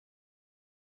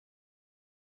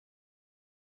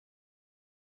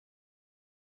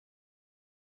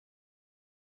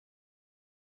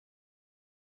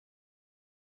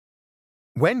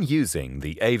When using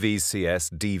the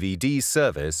AVCS DVD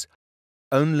service,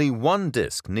 only one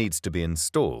disk needs to be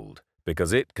installed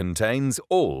because it contains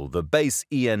all the base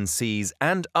ENCs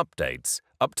and updates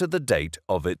up to the date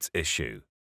of its issue.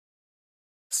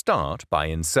 Start by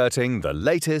inserting the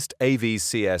latest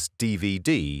AVCS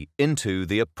DVD into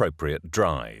the appropriate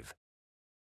drive.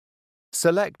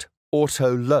 Select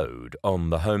Auto Load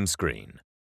on the home screen.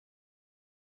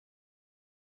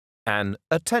 An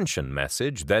attention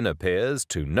message then appears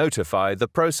to notify the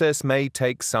process may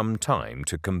take some time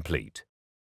to complete.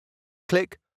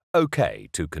 Click OK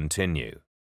to continue.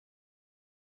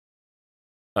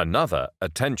 Another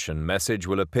attention message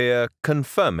will appear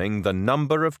confirming the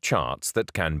number of charts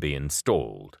that can be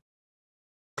installed.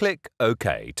 Click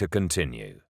OK to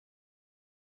continue.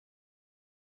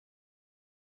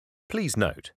 Please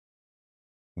note,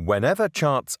 whenever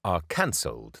charts are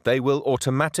cancelled, they will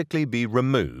automatically be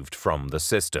removed from the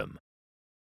system.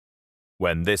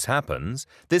 When this happens,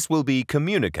 this will be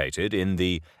communicated in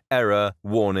the Error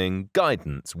Warning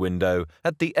Guidance window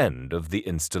at the end of the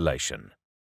installation.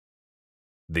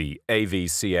 The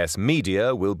AVCS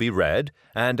media will be read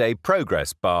and a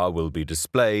progress bar will be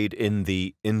displayed in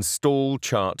the Install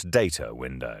Chart Data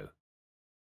window.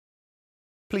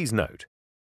 Please note,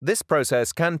 this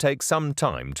process can take some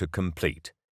time to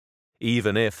complete,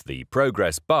 even if the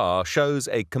progress bar shows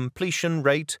a completion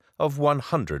rate of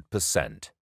 100%.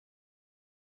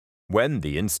 When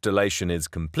the installation is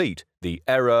complete, the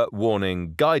Error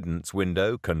Warning Guidance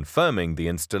window confirming the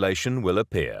installation will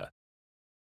appear.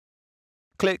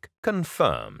 Click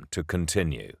Confirm to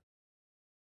continue.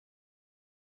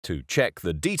 To check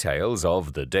the details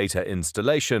of the data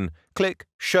installation, click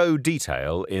Show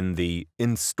Detail in the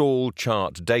Install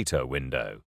Chart Data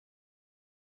window.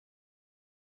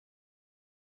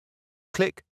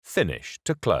 Click Finish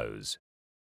to close.